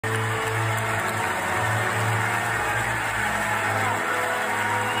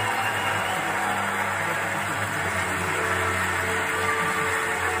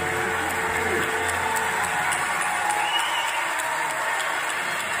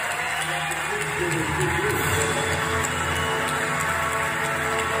How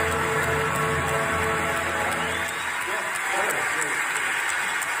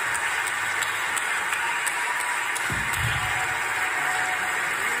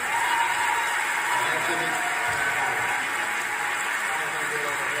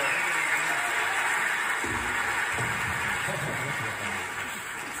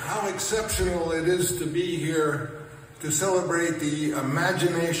exceptional it is to be here to celebrate the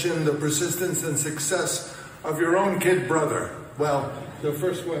imagination, the persistence, and success of your own kid brother. Well, the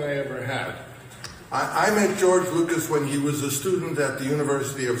first one I ever had. I met George Lucas when he was a student at the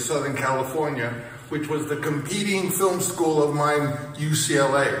University of Southern California, which was the competing film school of mine,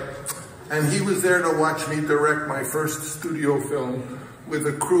 UCLA. And he was there to watch me direct my first studio film with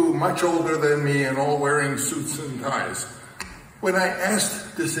a crew much older than me and all wearing suits and ties. When I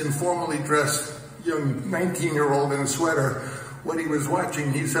asked this informally dressed young 19-year-old in a sweater what he was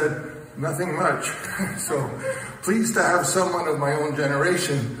watching, he said, nothing much. So, pleased to have someone of my own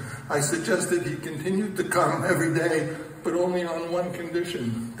generation, I suggested he continued to come every day, but only on one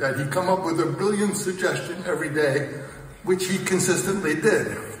condition, that he come up with a brilliant suggestion every day, which he consistently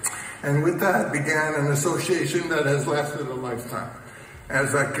did. And with that began an association that has lasted a lifetime.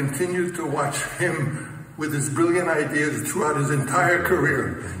 As I continued to watch him with his brilliant ideas throughout his entire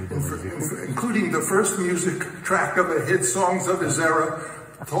career, including the first music track of a hit, Songs of His Era,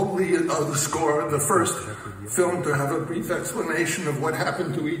 totally of the score, the first film to have a brief explanation of what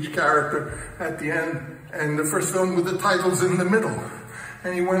happened to each character at the end, and the first film with the titles in the middle.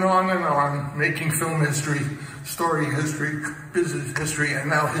 And he went on, making film history, story history, business history, and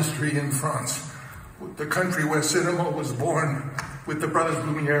now history in France, the country where cinema was born with the Brothers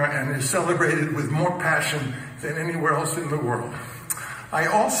Lumiere and is celebrated with more passion than anywhere else in the world. I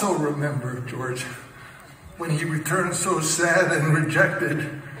also remember George when he returned so sad and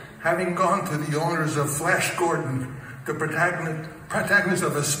rejected, having gone to the owners of Flash Gordon, the protagonist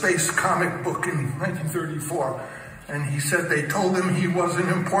of a space comic book in 1934, and he said they told him he wasn't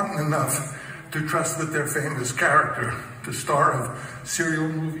important enough to trust with their famous character, the star of serial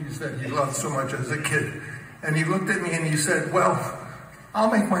movies that he loved so much as a kid. And he looked at me and he said, well, I'll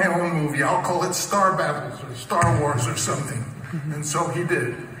make my own movie. I'll call it Star Battles or Star Wars or something. And so he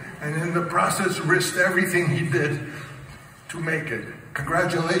did. And in the process, risked everything he did to make it.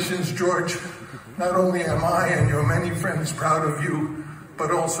 Congratulations, George. Not only am I and your many friends proud of you,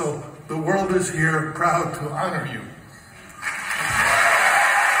 but also the world is here proud to honor you.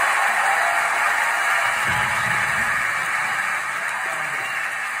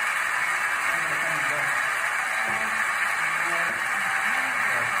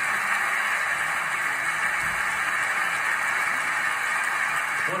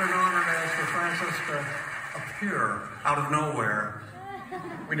 What an honor it is for Francis to appear out of nowhere.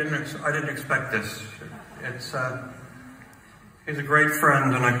 I didn't expect this. He's a great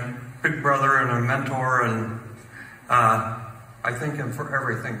friend and a big brother and a mentor, and I thank him for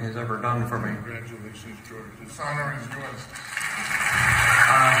everything he's ever done for me. Congratulations, George. This honor is yours.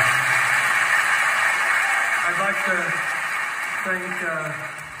 I'd like to thank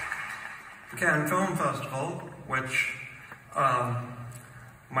the Cannes Film Festival, which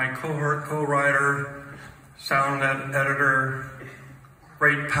my cohort, co-writer, sound editor,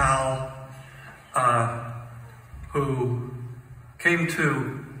 great pal, who came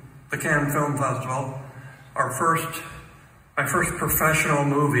to the Cannes Film Festival, my first professional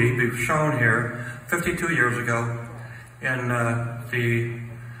movie to be shown here 52 years ago in the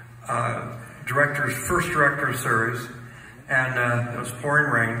first director's series, and it was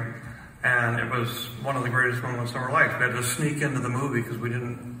Pouring Rain. And it was one of the greatest moments of our life. We had to sneak into the movie because we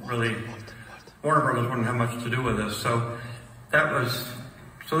didn't really, Warner Brothers wouldn't have much to do with this. So this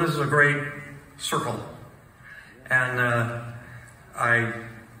is a great circle. And I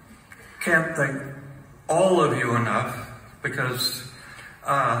can't thank all of you enough because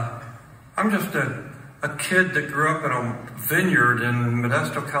I'm just a kid that grew up in a vineyard in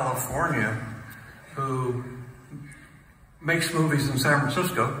Modesto, California, who makes movies in San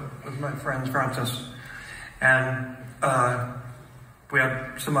Francisco with my friend Francis, and we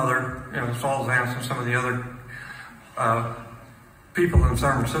had some other, Saul Zance and some of the other people in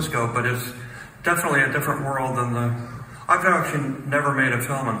San Francisco, but it's definitely a different world than I've actually never made a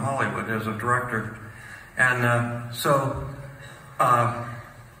film in Hollywood as a director, and so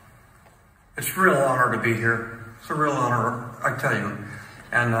it's a real honor to be here. It's a real honor, I tell you,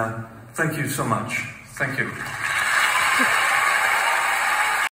 and thank you so much. Thank you.